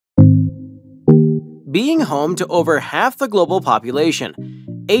Being home to over half the global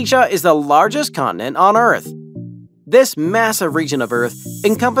population, Asia is the largest continent on Earth. This massive region of Earth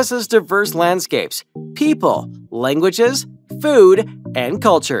encompasses diverse landscapes, people, languages, food, and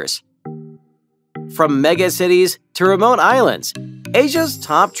cultures. From megacities to remote islands, Asia's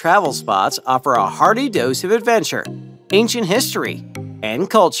top travel spots offer a hearty dose of adventure, ancient history, and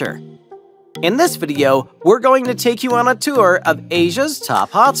culture. In this video, we're going to take you on a tour of Asia's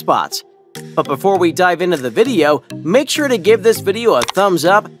top hotspots. But before we dive into the video, make sure to give this video a thumbs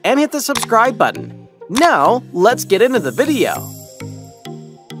up and hit the subscribe button. Now, let's get into the video.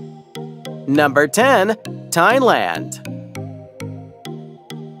 Number 10. Thailand.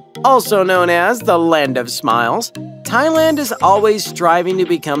 Also known as the Land of Smiles, Thailand is always striving to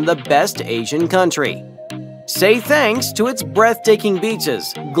become the best Asian country. Say thanks to its breathtaking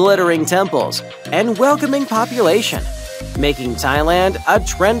beaches, glittering temples, and welcoming population, making Thailand a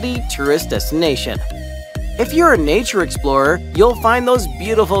trendy tourist destination. If you're a nature explorer, you'll find those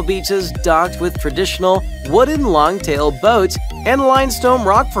beautiful beaches docked with traditional wooden long-tail boats and limestone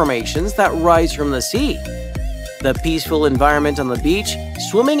rock formations that rise from the sea. The peaceful environment on the beach,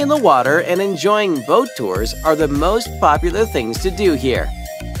 swimming in the water, and enjoying boat tours are the most popular things to do here.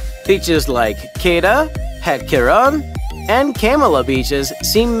 Beaches like Kedah, Het Kiron, and Kamala beaches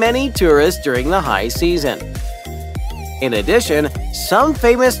see many tourists during the high season. In addition, some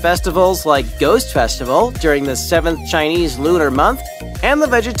famous festivals like Ghost Festival during the 7th Chinese Lunar Month and the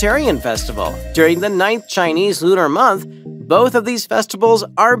Vegetarian Festival during the 9th Chinese Lunar Month, both of these festivals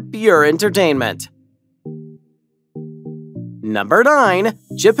are pure entertainment. Number 9.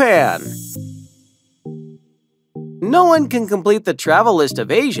 Japan. No one can complete the travel list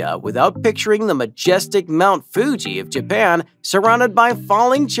of Asia without picturing the majestic Mount Fuji of Japan surrounded by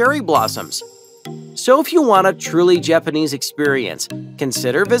falling cherry blossoms. So if you want a truly Japanese experience,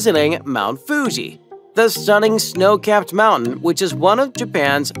 consider visiting Mount Fuji, the stunning snow-capped mountain which is one of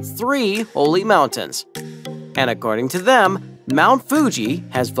Japan's 3 holy mountains. And according to them, Mount Fuji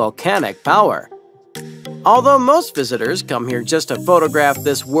has volcanic power. Although most visitors come here just to photograph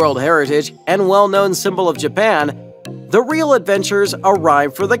this World Heritage and well-known symbol of Japan, the real adventurers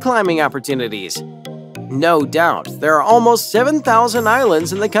arrive for the climbing opportunities. No doubt, there are almost 7,000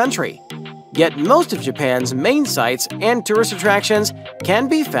 islands in the country. Yet most of Japan's main sites and tourist attractions can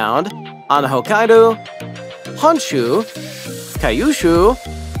be found on Hokkaido, Honshu, Kyushu,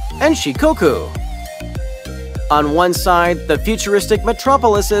 and Shikoku. On one side, the futuristic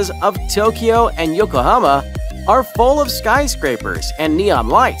metropolises of Tokyo and Yokohama are full of skyscrapers and neon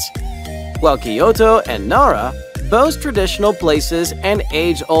lights, while Kyoto and Nara boast traditional places and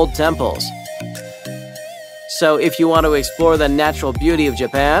age-old temples. So if you want to explore the natural beauty of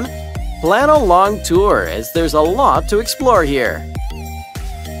Japan, plan a long tour as there's a lot to explore here.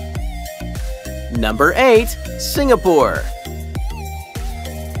 Number 8. Singapore.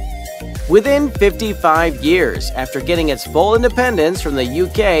 Within 55 years after getting its full independence from the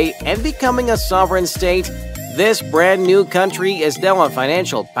UK and becoming a sovereign state, this brand new country is now a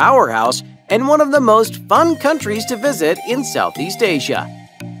financial powerhouse and one of the most fun countries to visit in Southeast Asia.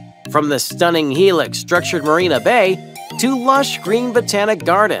 From the stunning helix-structured Marina Bay to lush green botanic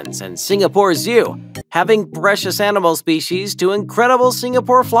gardens and Singapore Zoo, having precious animal species to incredible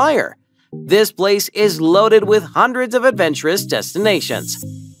Singapore Flyer, this place is loaded with hundreds of adventurous destinations.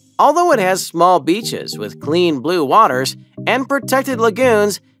 Although it has small beaches with clean blue waters and protected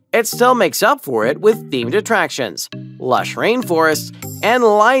lagoons, it still makes up for it with themed attractions, lush rainforests, and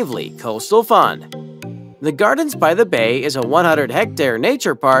lively coastal fun. The Gardens by the Bay is a 100-hectare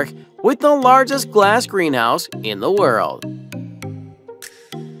nature park with the largest glass greenhouse in the world.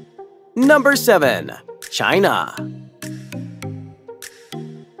 Number 7. China.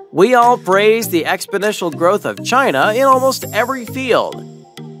 We all praise the exponential growth of China in almost every field.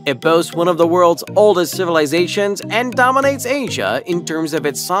 It boasts one of the world's oldest civilizations and dominates Asia in terms of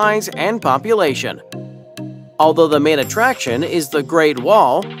its size and population. Although the main attraction is the Great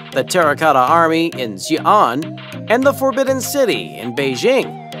Wall, the Terracotta Army in Xi'an, and the Forbidden City in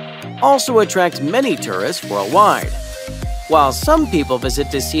Beijing, also attract many tourists worldwide. While some people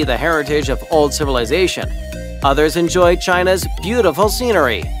visit to see the heritage of old civilization, others enjoy China's beautiful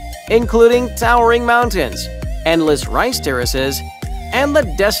scenery, including towering mountains, endless rice terraces, and the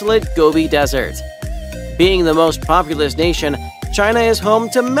desolate Gobi Desert. Being the most populous nation, China is home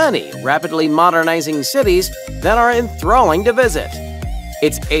to many rapidly modernizing cities that are enthralling to visit.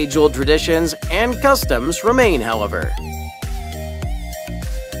 Its age-old traditions and customs remain, however.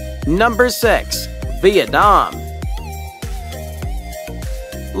 Number 6. Vietnam.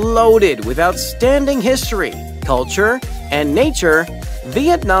 Loaded with outstanding history, culture, and nature,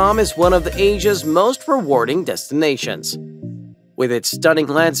 Vietnam is one of Asia's most rewarding destinations. With its stunning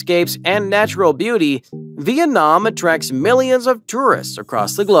landscapes and natural beauty, Vietnam attracts millions of tourists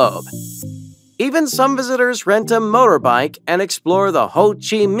across the globe. Even some visitors rent a motorbike and explore the Ho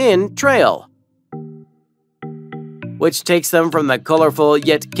Chi Minh Trail, which takes them from the colorful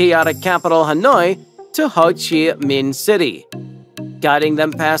yet chaotic capital Hanoi to Ho Chi Minh City, guiding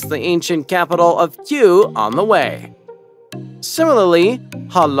them past the ancient capital of Thieu on the way. Similarly,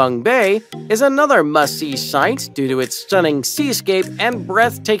 Ha Long Bay is another must-see site due to its stunning seascape and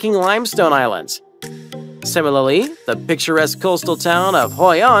breathtaking limestone islands. Similarly, the picturesque coastal town of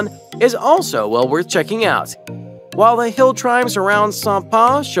Hoi An is also well worth checking out, while the hill tribes around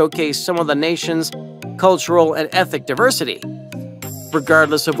Sapa showcase some of the nation's cultural and ethnic diversity.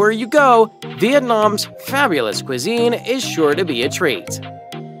 Regardless of where you go, Vietnam's fabulous cuisine is sure to be a treat.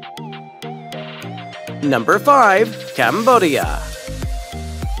 Number 5. Cambodia.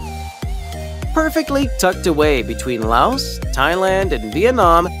 Perfectly tucked away between Laos, Thailand, and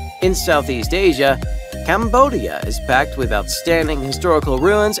Vietnam in Southeast Asia, Cambodia is packed with outstanding historical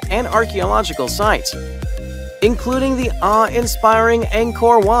ruins and archaeological sites, including the awe-inspiring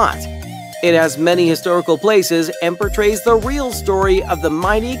Angkor Wat. It has many historical places and portrays the real story of the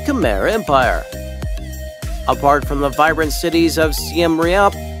mighty Khmer Empire. Apart from the vibrant cities of Siem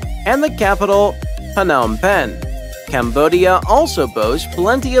Reap and the capital, Phnom Penh, Cambodia also boasts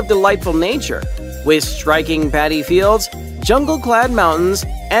plenty of delightful nature, with striking paddy fields, jungle-clad mountains,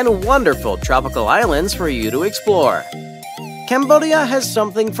 and wonderful tropical islands for you to explore. Cambodia has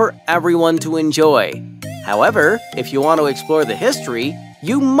something for everyone to enjoy. However, if you want to explore the history,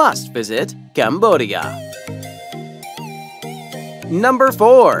 you must visit Cambodia. Number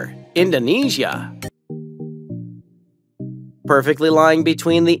 4. Indonesia. Perfectly lying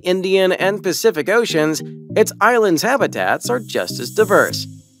between the Indian and Pacific Oceans, its islands' habitats are just as diverse.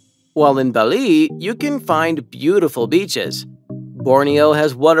 While in Bali, you can find beautiful beaches. Borneo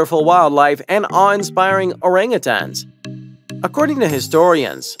has wonderful wildlife and awe-inspiring orangutans. According to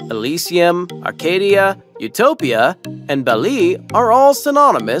historians, Elysium, Arcadia, Utopia, and Bali are all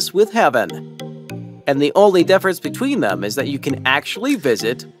synonymous with heaven. And the only difference between them is that you can actually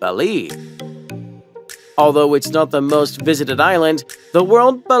visit Bali. Although it's not the most visited island, the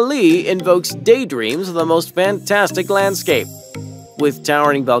word Bali invokes daydreams of the most fantastic landscape. With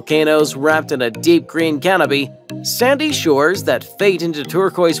towering volcanoes wrapped in a deep green canopy, sandy shores that fade into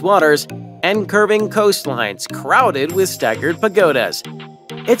turquoise waters, and curving coastlines crowded with staggered pagodas.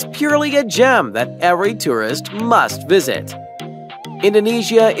 It's purely a gem that every tourist must visit.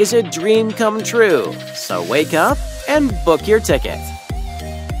 Indonesia is a dream come true, so wake up and book your ticket.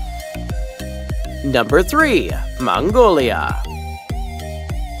 Number 3. Mongolia.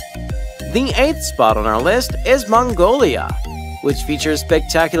 The 8th spot on our list is Mongolia, which features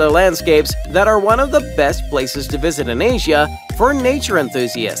spectacular landscapes that are one of the best places to visit in Asia for nature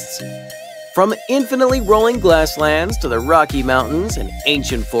enthusiasts. From infinitely rolling glasslands to the Rocky Mountains and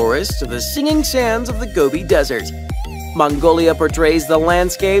ancient forests to the singing sands of the Gobi Desert, Mongolia portrays the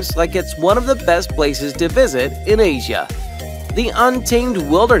landscapes like it's one of the best places to visit in Asia. The untamed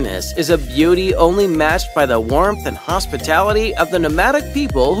wilderness is a beauty only matched by the warmth and hospitality of the nomadic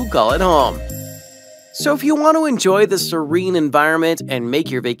people who call it home. So if you want to enjoy the serene environment and make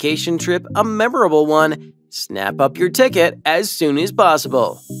your vacation trip a memorable one, snap up your ticket as soon as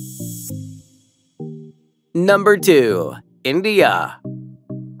possible. Number 2. India.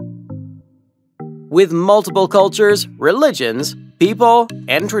 With multiple cultures, religions, people,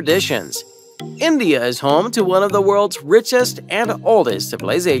 and traditions, India is home to one of the world's richest and oldest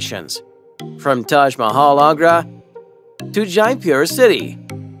civilizations. From Taj Mahal, Agra, to Jaipur city.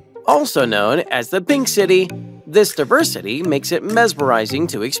 Also known as the Pink City, this diversity makes it mesmerizing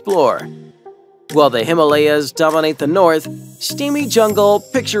to explore. While the Himalayas dominate the north, steamy jungle,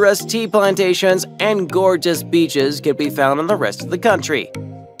 picturesque tea plantations, and gorgeous beaches can be found in the rest of the country.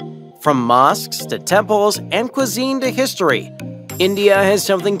 From mosques to temples and cuisine to history, India has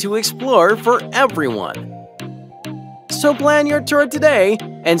something to explore for everyone. So plan your tour today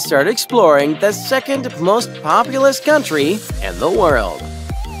and start exploring the second most populous country in the world.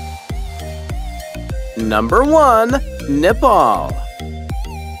 Number 1. Nepal.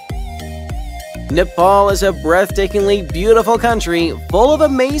 Nepal is a breathtakingly beautiful country full of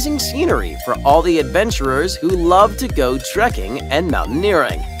amazing scenery for all the adventurers who love to go trekking and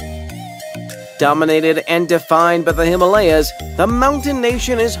mountaineering. Dominated and defined by the Himalayas, the mountain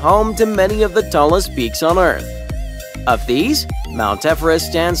nation is home to many of the tallest peaks on Earth. Of these, Mount Everest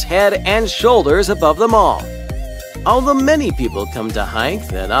stands head and shoulders above them all. Although many people come to hike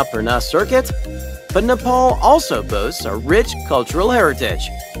the Annapurna circuit, But Nepal also boasts a rich cultural heritage.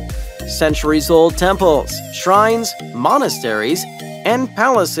 Centuries-old temples, shrines, monasteries, and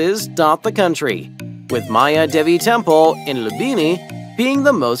palaces dot the country, with Maya Devi Temple in Lumbini being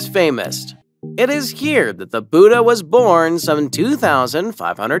the most famous. It is here that the Buddha was born some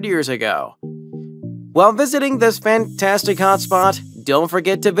 2,500 years ago. While visiting this fantastic hotspot, don't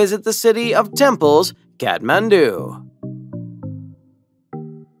forget to visit the city of temples, Kathmandu.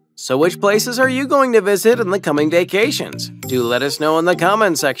 So which places are you going to visit in the coming vacations? Do let us know in the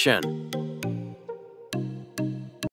comment section.